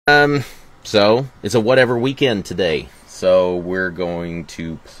So it's a whatever weekend today. So we're going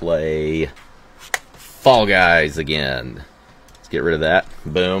to play Fall Guys again. Let's get rid of that.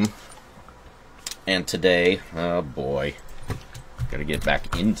 Boom. And today, oh boy, gotta get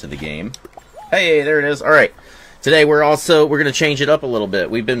back into the game. Hey, there it is. All right. Today we're gonna change it up a little bit.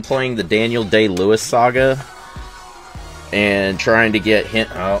 We've been playing the Daniel Day-Lewis saga and trying to get him.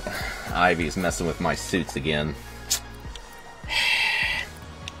 Oh, Ivy's messing with my suits again.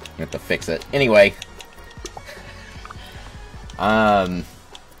 I have to fix it. Anyway,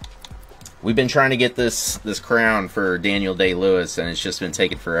 we've been trying to get this crown for Daniel Day-Lewis, and it's just been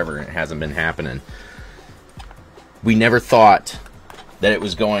taking forever, and it hasn't been happening. We never thought that it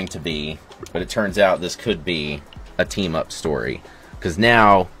was going to be, but it turns out this could be a team-up story. Because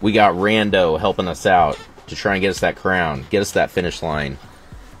now we got Rando helping us out to try and get us that crown, get us that finish line.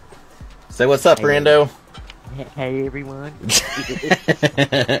 Say what's up, Rando. Hey everyone.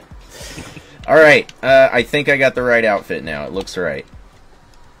 Alright, I think I got the right outfit now. It looks right.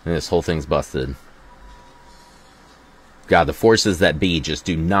 And this whole thing's busted. God, the forces that be just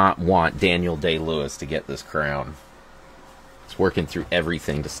do not want Daniel Day-Lewis to get this crown. It's working through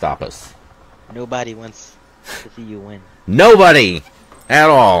everything to stop us. Nobody wants to see you win. Nobody! At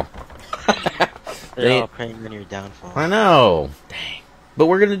all. They're all praying on your downfall. I know. Dang. But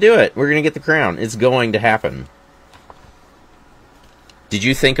we're gonna do it. We're gonna get the crown. It's going to happen. Did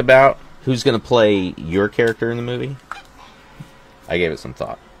you think about who's gonna play your character in the movie? I gave it some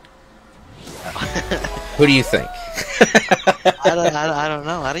thought. Who do you think? I don't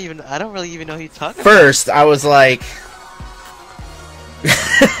know. I don't really even know who you're talking First, I was like,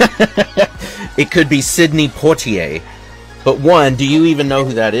 it could be Sidney Poitier. But one, do you even know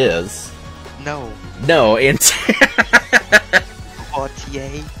who that is? about. No. No, and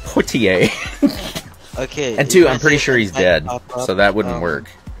Poitier. Okay. And two, I'm pretty sure he's dead, so that wouldn't work.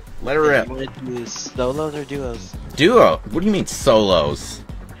 Let her rip. You want to do solos or duos? Duo? What do you mean solos?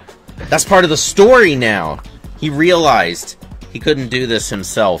 That's part of the story now. He realized he couldn't do this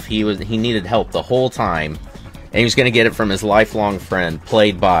himself. He needed help the whole time, and he was going to get it from his lifelong friend,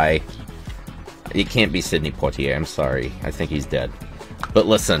 played by. It can't be Sidney Poitier. I'm sorry. I think he's dead. But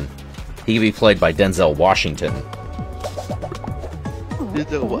listen, he could be played by Denzel Washington.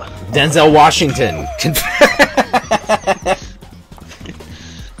 Denzel Washington.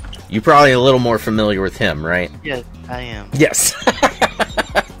 You're probably a little more familiar with him, right? Yes, I am. Yes.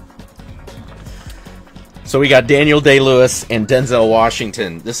 So we got Daniel Day-Lewis and Denzel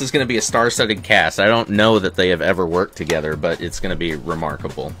Washington. This is going to be a star-studded cast. I don't know that they have ever worked together, but it's going to be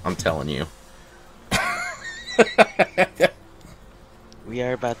remarkable. I'm telling you. We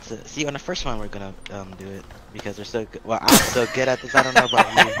are about to see on the first one. We're gonna do it because they're so good. Well, I'm so good at this. I don't know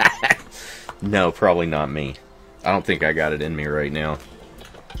about you. No, probably not me. I don't think I got it in me right now.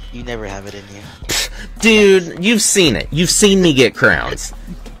 You never have it in you. Dude, you've seen it. You've seen me get crowns.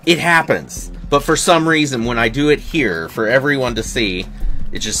 It happens. But for some reason, when I do it here for everyone to see,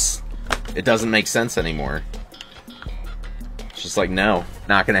 it doesn't make sense anymore. It's just like, no,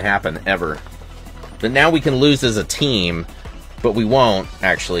 not gonna happen, ever. But now we can lose as a team, but we won't,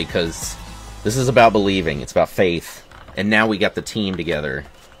 actually, because this is about believing. It's about faith. And now we got the team together.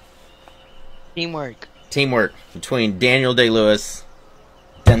 Teamwork. Teamwork between Daniel Day-Lewis,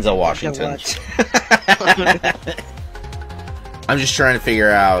 Denzel Washington. I'm just trying to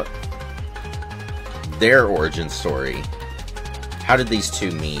figure out their origin story. How did these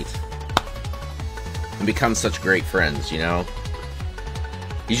two meet and become such great friends, you know?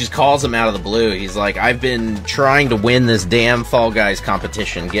 He just calls him out of the blue. He's like, I've been trying to win this damn Fall Guys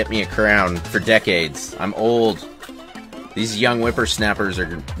competition. Get me a crown for decades. I'm old. These young whippersnappers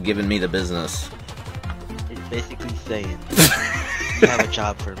are giving me the business. It's basically saying, you have a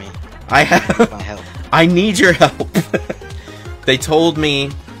job for me. I have my help. I need your help. They told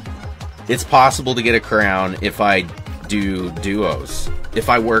me it's possible to get a crown if I do duos. If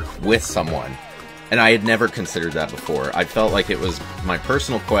I work with someone. And I had never considered that before. I felt like it was my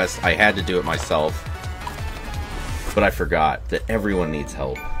personal quest. I had to do it myself. But I forgot that everyone needs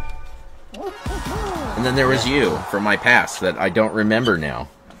help. And then there was you from my past that I don't remember now.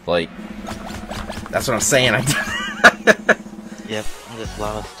 Like, that's what I'm saying. Yep, I'm just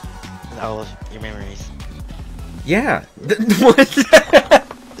lost in all of your memories. Yeah. What?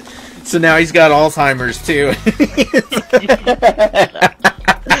 So now he's got Alzheimer's too.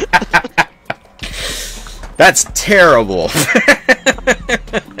 That's terrible.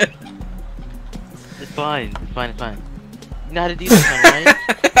 It's fine. It's fine. It's fine. You know how to do this one,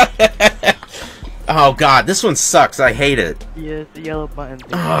 right? Oh god, this one sucks. I hate it. Yeah, it's the yellow button.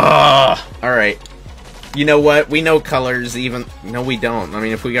 Alright. You know what? We know colors even... No, we don't. I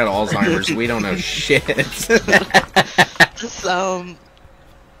mean, if we got Alzheimer's, we don't know shit. Just,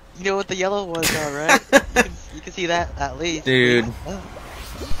 you know what the yellow was, alright? You can see that, at least. Dude. Oh.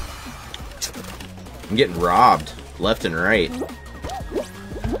 I'm getting robbed. Left and right.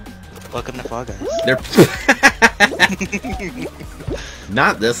 Welcome to Fall Guys. They're...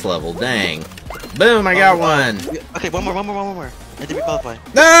 Not this level, dang. Boom, I got one. Okay, one more. And then we qualify.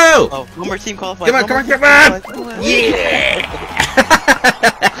 No! Oh, one more team qualify. Come on. Yeah!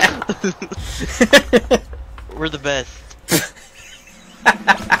 We're the best.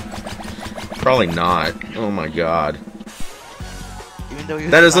 Probably not. Oh my god. Even though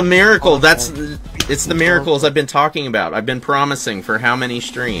That is a miracle. It's the miracles I've been talking about. I've been promising for how many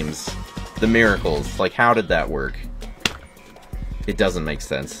streams? The miracles. Like, how did that work? It doesn't make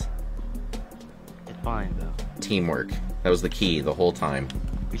sense. It's fine, though. Teamwork. That was the key the whole time.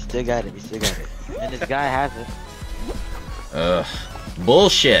 We still got it. And this guy has it. Ugh.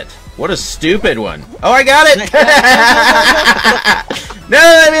 Bullshit. What a stupid one. Oh, I got it! No,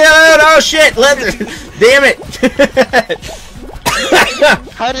 let me alone! Oh, shit! Damn it!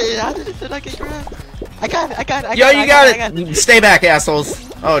 How did it not get grabbed? I got it. Yo, you got it! Stay back, assholes.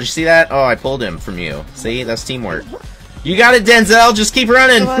 Oh, did you see that? Oh, I pulled him from you. See? That's teamwork. You got it, Denzel. Just keep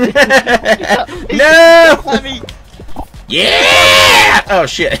running. No! Yeah! Oh,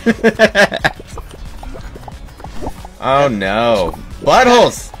 shit. Oh, no.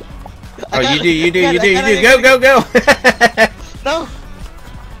 Buttholes! Oh, you do. Go! No!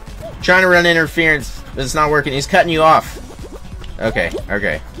 Trying to run interference, but it's not working. He's cutting you off. Okay.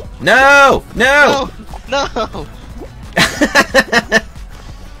 No!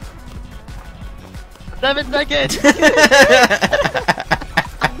 7 seconds!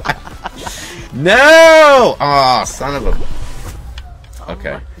 No! Oh, son of a...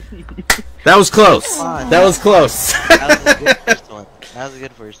 Okay. That was close. That was close. That was a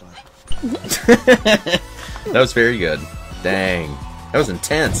good first one. That was very good. Dang. That was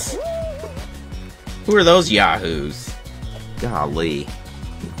intense. Who are those yahoos? Golly.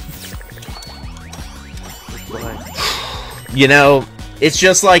 You know, it's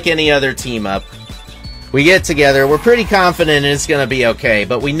just like any other team up. We get together, we're pretty confident it's gonna be okay,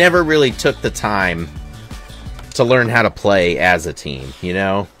 but we never really took the time to learn how to play as a team, you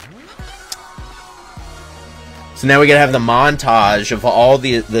know? So now we gotta have the montage of all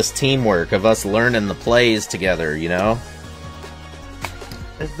this teamwork, of us learning the plays together, you know?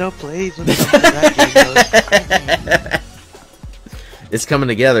 There's no plays when it comes to that game, It's coming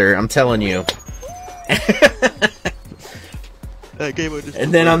together, I'm telling you. That game was just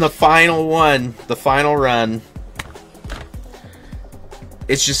And then on the final one, the final run,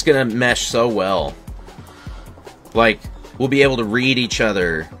 it's just gonna mesh so well. Like, we'll be able to read each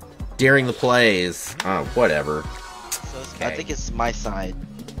other during the plays. Oh, whatever. So Okay. I think it's my side.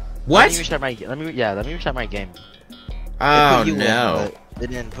 What? Let me restart my game. Oh, They put you no. in, but they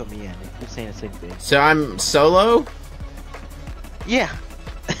didn't put me in. They keep saying the same thing. So I'm solo? Yeah.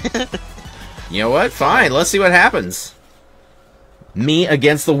 You know what? Fine, let's see what happens. Me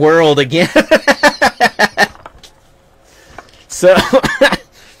against the world again. So,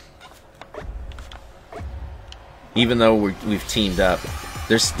 even though we've teamed up,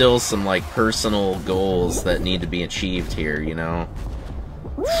 there's still some, like, personal goals that need to be achieved here, you know?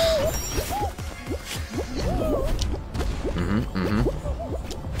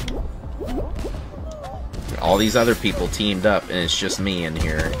 All these other people teamed up, and it's just me in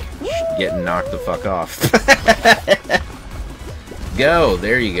here getting knocked the fuck off. Go!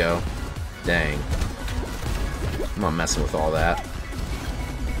 There you go. Dang. I'm not messing with all that.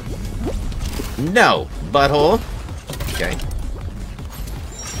 No! Butthole! Okay.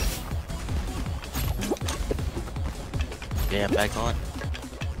 Yeah, I'm back on.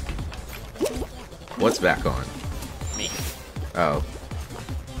 What's back on? Me. Oh.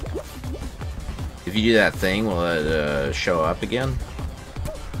 If you do that thing, will it show up again?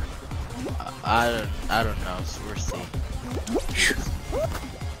 I don't know. So we'll see.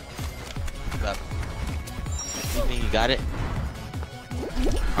 You think you got it?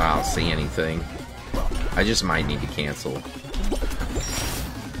 I don't see anything. I just might need to cancel.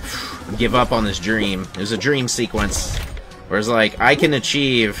 Give up on this dream. It was a dream sequence. Where it's like, I can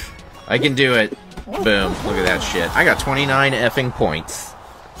achieve. I can do it. Boom. Look at that shit. I got 29 effing points.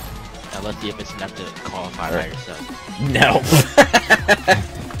 Now let's see if it's enough to qualify by yourself. No.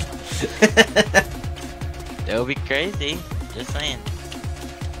 That would be crazy. Just saying.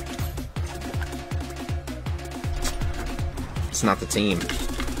 It's not the team.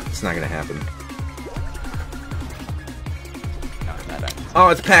 It's not gonna happen. No, Oh,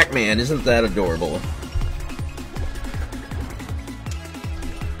 it's Pac-Man. Isn't that adorable?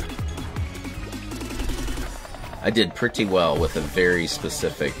 I did pretty well with a very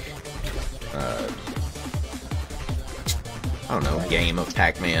specific, I don't know, game of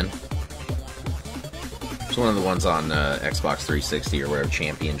Pac-Man. It's one of the ones on Xbox 360 or whatever,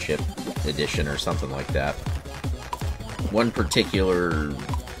 Championship Edition or something like that. One particular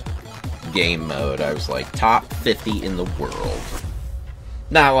game mode, I was like, top 50 in the world.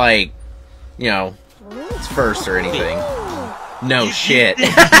 Not like, you know, it's first or anything. No shit. You're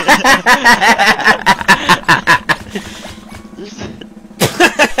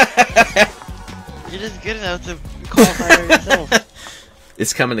just good enough to qualify yourself.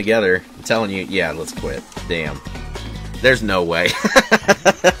 It's coming together. I'm telling you, yeah, let's quit. Damn. There's no way.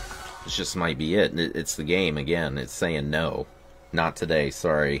 This just might be it. It's the game again. It's saying no. Not today,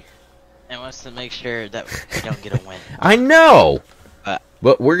 sorry. It wants to make sure that we don't get a win. I know!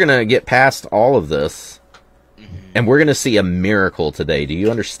 But we're gonna get past all of this. And we're gonna see a miracle today. Do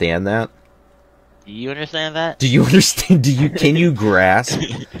you understand that? Do you understand that? Do you understand? Can you grasp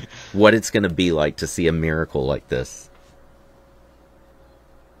what it's gonna be like to see a miracle like this?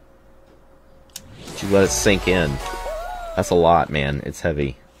 You let it sink in. That's a lot, man. It's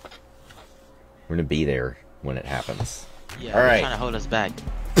heavy. We're gonna be there when it happens. Yeah, all right. Trying to hold us back.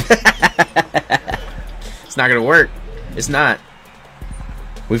 It's not gonna work. It's not.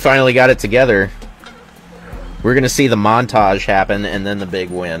 We finally got it together. We're gonna see the montage happen and then the big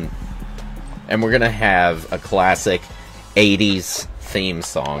win. And we're gonna have a classic 80s theme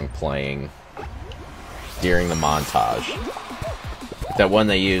song playing during the montage. That one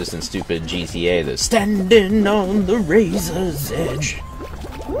they used in stupid GTA, the standing on the razor's edge.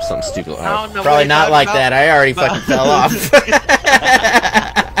 Something stupid. Probably not like that. I already fucking fell off.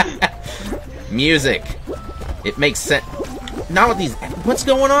 Music. It makes sense. Not with these. What's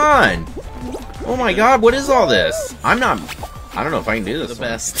going on? Oh my god, what is all this? I don't know if I can do this. The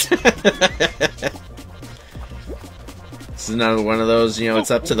best. This is another one of those, you know,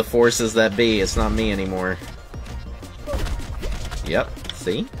 it's up to the forces that be. It's not me anymore. Yep,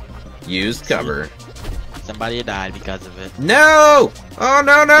 see? Used cover. Somebody died because of it. No! Oh,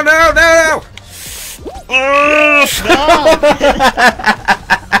 no, no, no, no, no!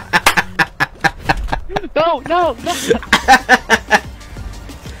 No, no, no!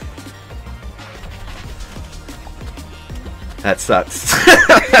 That sucks.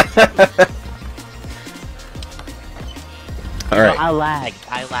 Alright. I lagged.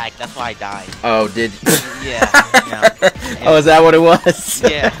 That's why I died. Oh, did Yeah. Oh, is that what it was?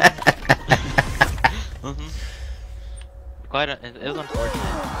 Yeah. It was unfortunate.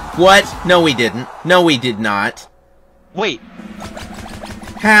 What? No, we didn't. No, we did not. Wait.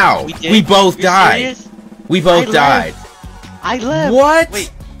 How? We both died. Serious? We both died. I left.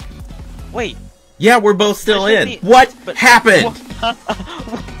 What? Wait. Yeah, we're both still in. Me, what happened?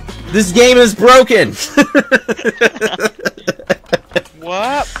 This game is broken.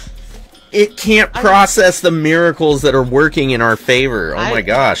 What? It can't process the miracles that are working in our favor. Oh my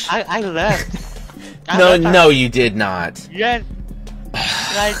gosh. I left. No, you did not. Yes. And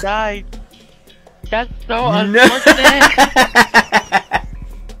I died. That's so unfortunate.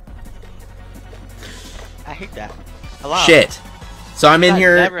 I hate that. A lot. Shit. So I'm in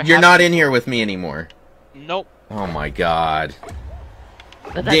here. You're happened. not in here with me anymore. Nope. Oh my god.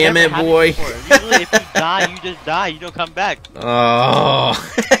 That Damn it, boy. Usually, if you die, you just die. You don't come back. Oh.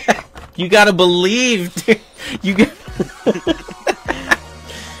 You gotta believe. You got.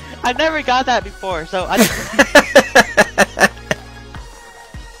 I never got that before, so I.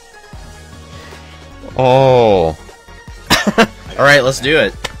 Oh. Alright, let's do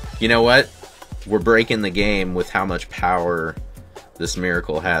it. You know what? We're breaking the game with how much power this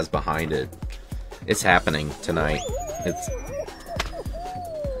miracle has behind it. It's happening tonight.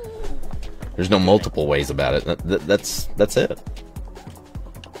 There's no multiple ways about it. That's it.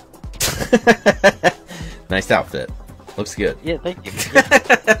 Nice outfit. Looks good. Yeah, thank you.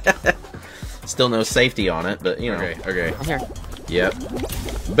 Still no safety on it, but you know. Okay. I'm here. Yep.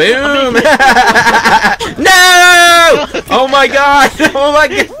 Boom! No! Oh my god! Oh my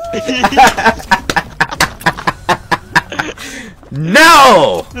god!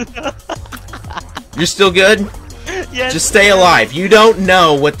 No! You're still good? Yes. Just stay alive. You don't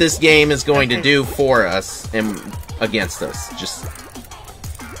know what this game is going to do for us and against us. Just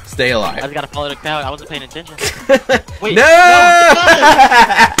stay alive. I just gotta follow the crowd. I wasn't paying attention. Wait. No!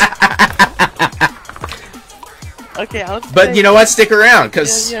 Okay, But you know what? Stick around,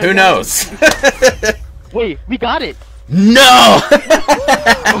 because who knows? Wait, we got it! No!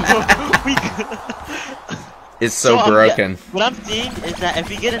 It's so broken. What I'm seeing is that if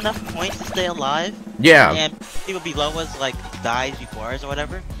we get enough points to stay alive, yeah, and people below us like dies before us or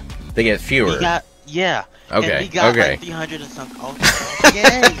whatever, they get fewer. Yeah. Okay, And we got okay. like 300 and something. Oh,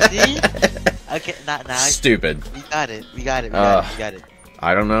 yeah, see? Okay, not now. Stupid. We got it. We got it. We got it. We got it.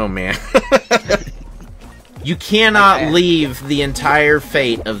 I don't know, man. You cannot leave the entire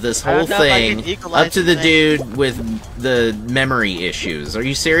fate of this whole thing up to the dude with the memory issues. Are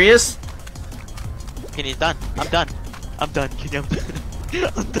you serious? Kenny's done. I'm done. I'm done. Kenny, I'm done.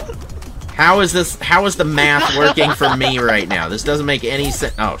 I'm done. How is the math working for me right now? This doesn't make any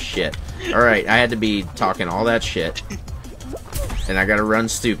sense. Oh, shit. Alright, I had to be talking all that shit. And I gotta run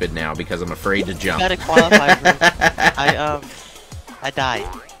stupid now because I'm afraid to jump. You gotta qualify for I died.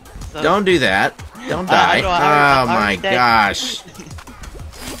 So, don't do that. Don't die. Oh my gosh.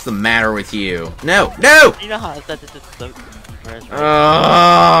 What's the matter with you? No! No! You know how I said this is so first, right?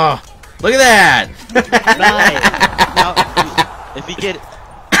 Oh! Look at that! Now, if you get it,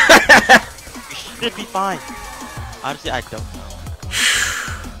 you should be fine. Honestly, I don't know.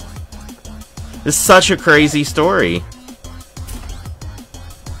 It's such a crazy story.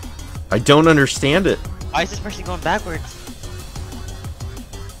 I don't understand it. Why is this person going backwards?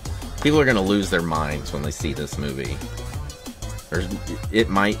 People are gonna lose their minds when they see this movie. Or it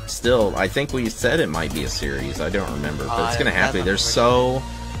might still. I think we said it might be a series. I don't remember, but it's gonna have to be. There's so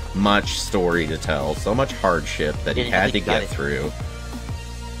much story to tell, so much hardship that he had to get through.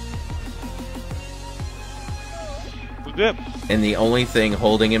 And the only thing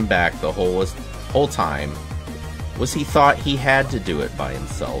holding him back the whole time was he thought he had to do it by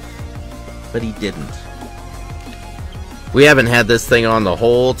himself, but he didn't. We haven't had this thing on the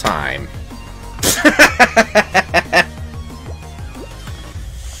whole time.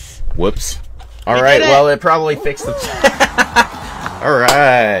 Whoops. Alright, well, it probably fixed the...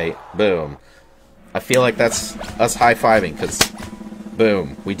 Alright. Boom. I feel like that's us high-fiving, because...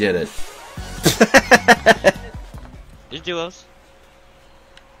 Boom. We did it. There's duos.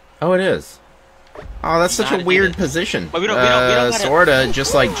 Oh, it is. Oh, that's such a weird position. But we don't gotta... Sorta,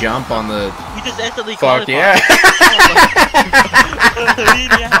 just like jump on the... We just instantly fuck qualified. yeah. We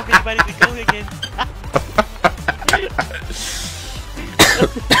didn't have anybody to go against.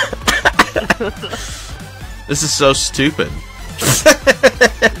 This is so stupid. No,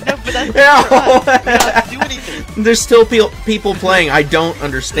 but that's not us. We don't have to do anything. There's still people playing. I don't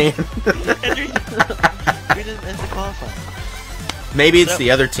understand. You're just instant qualified. Maybe it's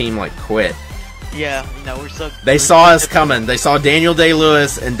the other team like quit. Yeah, you know, we're so... They saw us coming. They saw Daniel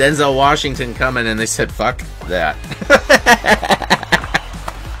Day-Lewis and Denzel Washington coming, and they said, fuck that.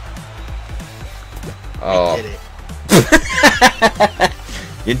 Oh. We did it.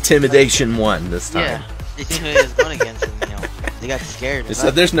 Intimidation won this time. Yeah. They seen who it was going against, and, you know, they got scared. They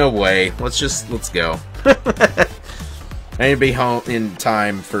said, there's no way. Let's go. I need to be home in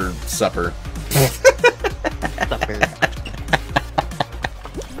time for supper. Supper.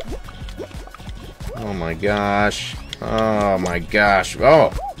 Oh my gosh. Oh my gosh.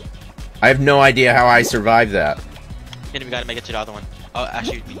 Oh! I have no idea how I survived that. And we gotta make it to the other one. Oh,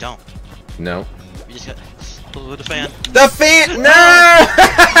 actually, we don't. No. We just got... the fan. The fan! No!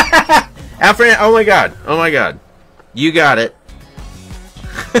 Alfred, oh my god. Oh my god. You got it.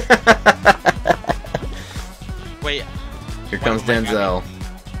 Wait. Here comes Denzel.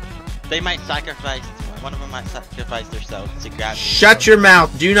 They might sacrifice... One of them might sacrifice themselves to grab me. Shut your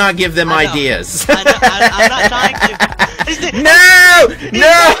mouth. Do not give them ideas. I know, I'm not trying to. No!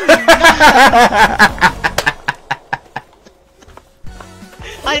 No!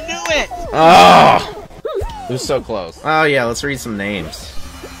 I knew it! Oh! It was so close. Oh yeah, let's read some names.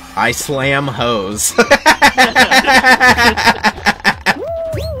 I slam hose.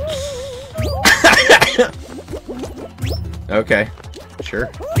 Okay.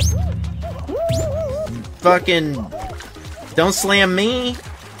 Sure. Fucking... Don't slam me!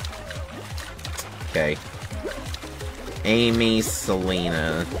 Okay. Amy,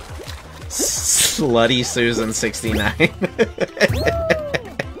 Selena... Slutty Susan 69.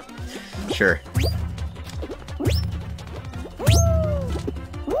 Sure.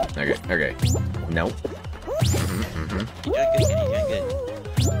 Okay. Nope. You're doing good.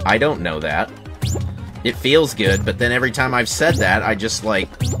 I don't know that. It feels good, but then every time I've said that, I just, like,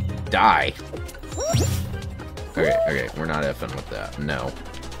 die. Okay, we're not effing with that. No.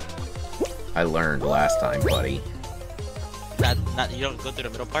 I learned last time, buddy. You don't go through the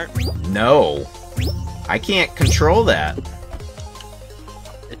middle part? No. I can't control that.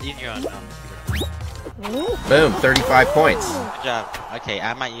 It's easier on Boom, 35 points. Good job. Okay,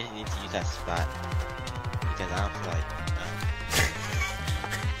 I might need to use that spot. Because I don't feel like...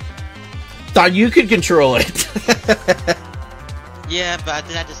 Thought you could control it. Yeah, but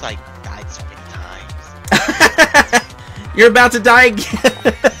then I just, like, died so many times. You're about to die again.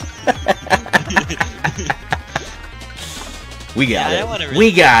 We got Yeah, it.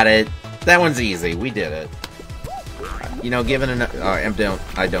 We got it. That one's easy. We did it. You know, given an...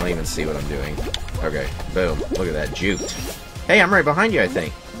 I don't even see what I'm doing. Okay, boom. Look at that. Juked. Hey, I'm right behind you, I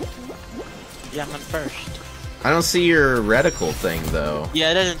think. Yeah, I'm on first. I don't see your reticle thing, though.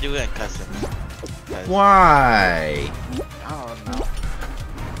 Yeah, it doesn't do it in custom. Why? I don't know.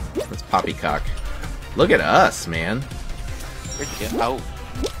 That's poppycock. Look at us, man. Where'd you go? Oh.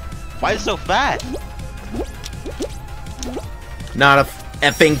 Why is it so fast? Not a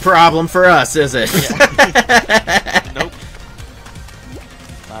effing problem for us, is it? Yeah. Nope.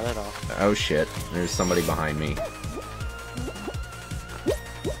 Not at all. Oh shit, there's somebody behind me.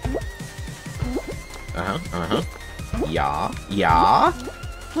 Yeah, yeah.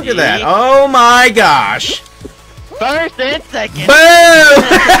 Look at that. Oh my gosh. First and second. Boom!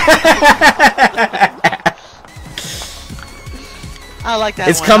 I like that.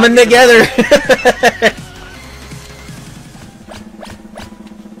 It's one. coming together.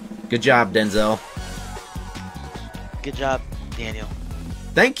 Good job, Denzel. Good job, Daniel.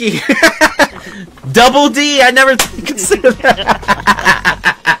 Thank you. Double D. I never considered that.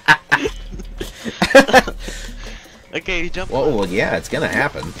 Okay, you jump. Whoa, well, yeah, it's gonna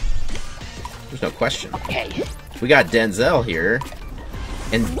happen. There's no question. Okay. We got Denzel here,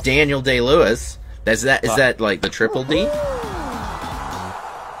 and Daniel Day-Lewis. Is that like the triple D?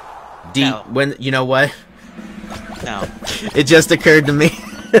 D. No. When you know what? No. It just occurred to me.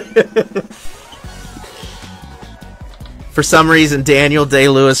 For some reason, Daniel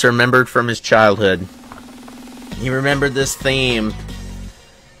Day-Lewis remembered from his childhood. He remembered this theme.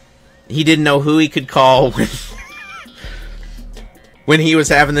 He didn't know who he could call when he was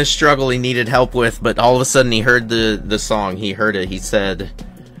having this struggle he needed help with, but all of a sudden he heard the song. He heard it. He said,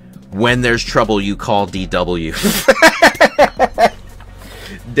 "When there's trouble, you call DW."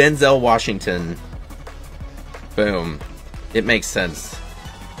 Denzel Washington. Boom. It makes sense.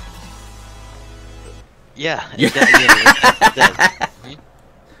 Yeah. It does.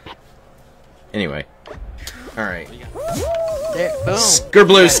 Anyway. Alright. There, boom.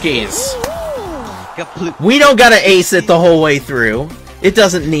 Skrblewskis. Complete. We don't gotta ace it the whole way through. It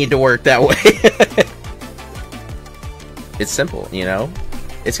doesn't need to work that way. It's simple, you know?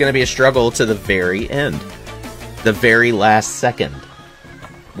 It's gonna be a struggle to the very end. The very last second.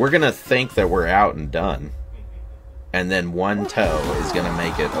 We're gonna think that we're out and done. And then one toe is gonna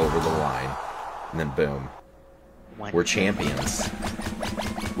make it over the line. And then boom. We're champions.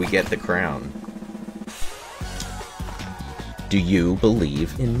 We get the crown. Do you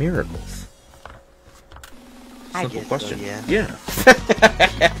believe in miracles? Simple question. So, yeah. Yeah.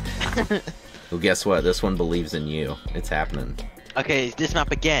 Well, guess what? This one believes in you. It's happening. Okay, it's this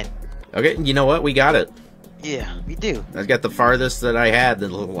map again. Okay, you know what? We got it. Yeah, we do. I got the farthest that I had the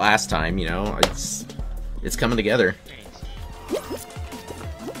last time, you know. It's coming together.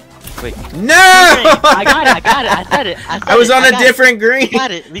 Wait. No! I got it. I said it. I was on a different green.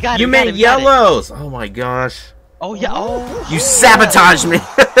 We got it. You made yellows. Oh my gosh. Oh yeah. Oh. You sabotaged me.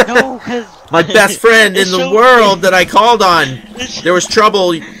 No, because my best friend in the world that I called on. There was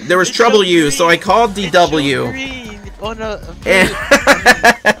trouble. There was trouble. So I called DW. On a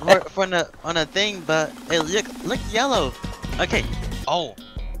on a thing, but it look yellow. Okay. Oh.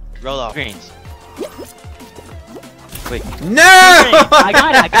 Roll off. Greens. Wait. No! I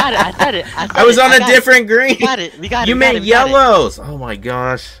got it. I said it. I was on a different green. We got it. You made yellows. Oh my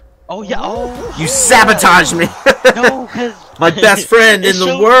gosh. Oh yeah. Oh. You sabotaged me. No, because my best friend in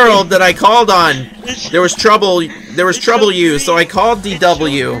the world that I called on. There was trouble. There was trouble. So I called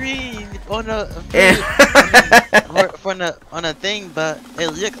DW. On a on a thing, but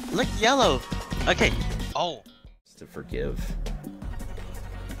it look yellow. Okay. Oh. To forgive.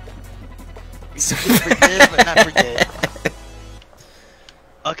 Forgive, but not forget.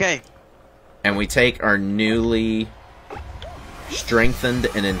 Okay. And we take our newly strengthened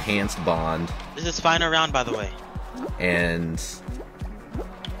and enhanced bond. This is final round, by the way. And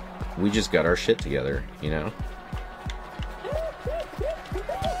we just got our shit together, you know?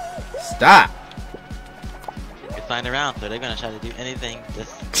 Stop! It's final round, so they're gonna try to do anything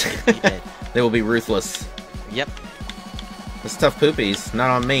just to keep it. They will be ruthless. Yep. It's tough poopies. Not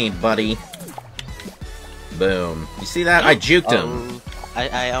on me, buddy. Boom. You see that? I juked him.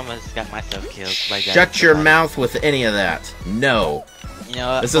 I almost got myself killed. Shut your mouth with any of that. No. You know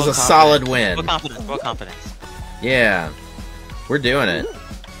what? This is a solid win. Full confidence. Full confidence. Yeah. We're doing it.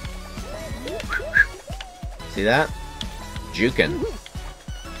 See that? Juking.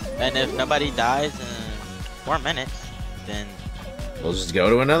 And if nobody dies in 4 minutes, then we'll just go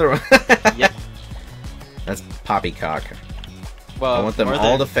to another one. Yep. That's poppycock. Well, I want them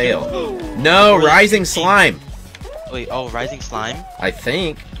all to fail. No, rising slime. Wait, oh, Rising Slime? I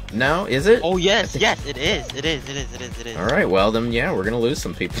think. No, is it? Oh, yes, yes, it is. It is. Alright, well then, yeah, we're gonna lose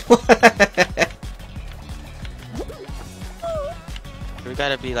some people. We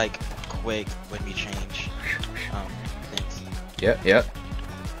gotta be, like, quick when we change, things. Yep.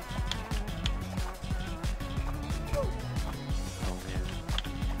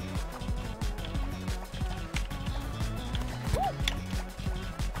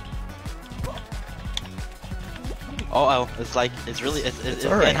 Oh, it's like, it's really, it's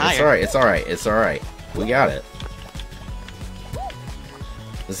alright, it's alright. We got it.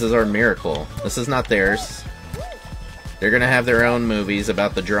 This is our miracle. This is not theirs. They're gonna have their own movies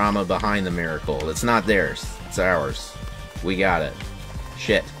about the drama behind the miracle. It's not theirs. It's ours. We got it.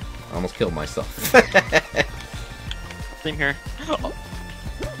 Shit. I almost killed myself. Same here.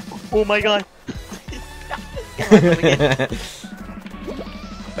 Oh my god.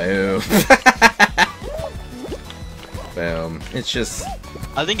 Boom. Boom. It's just...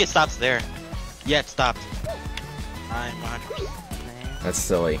 I think it stops there. Yeah, it stopped. I'm 100%. That's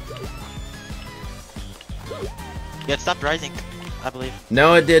silly. Yeah, it stopped rising, I believe.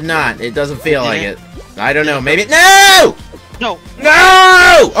 No, it did not. It doesn't feel like it. I don't know. Maybe... No! No!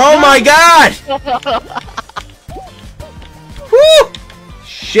 No! Oh my god! Woo!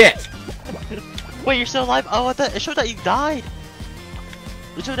 Shit. Wait, you're still alive? Oh, I thought it showed that you died.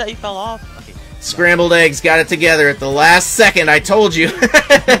 It showed that you fell off. Okay. Scrambled eggs got it together at the last second. I told you.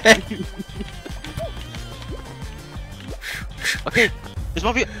 Okay, this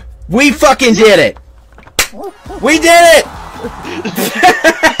won't be. We fucking did it. We did it.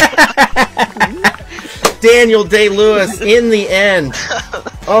 Daniel Day-Lewis in the end.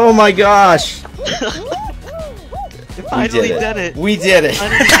 Oh my gosh. Finally did it. We did it.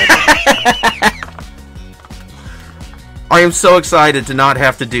 I am so excited to not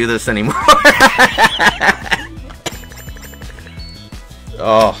have to do this anymore.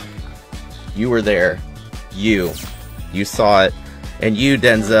 Oh, you were there. You saw it. And you,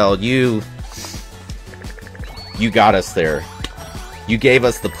 Denzel, you got us there. You gave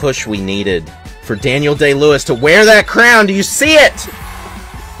us the push we needed for Daniel Day-Lewis to wear that crown. Do you see it?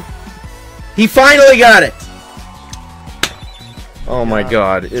 He finally got it. Oh my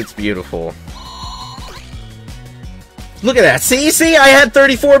god, it's beautiful. Look at that. See, I had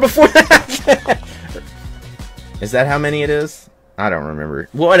 34 before that. Is that how many it is? I don't remember.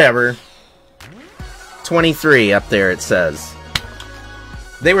 Whatever. 23 up there, it says.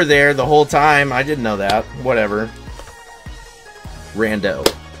 They were there the whole time. I didn't know that. Whatever. Rando.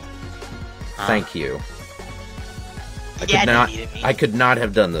 Thank you. I could not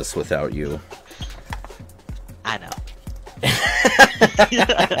have done this without you. I know.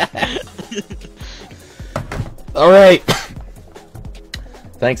 Alright.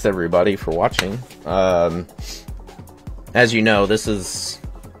 Thanks everybody for watching. As you know, this is...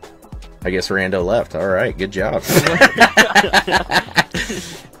 I guess Rando left. Alright, good job.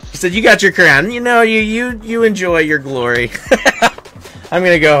 He said, you got your crown. You know, you enjoy your glory. I'm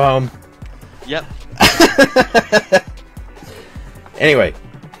gonna go home. Yep. Anyway,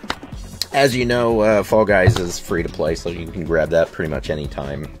 as you know, Fall Guys is free to play, so you can grab that pretty much any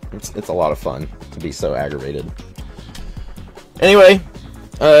time. It's a lot of fun to be so aggravated. Anyway,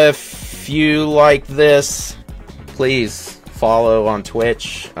 if you like this, please follow on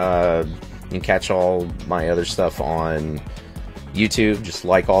Twitch. You can catch all my other stuff on YouTube. Just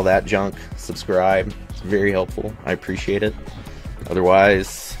like all that junk. Subscribe. It's very helpful. I appreciate it.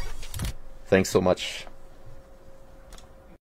 Otherwise, thanks so much.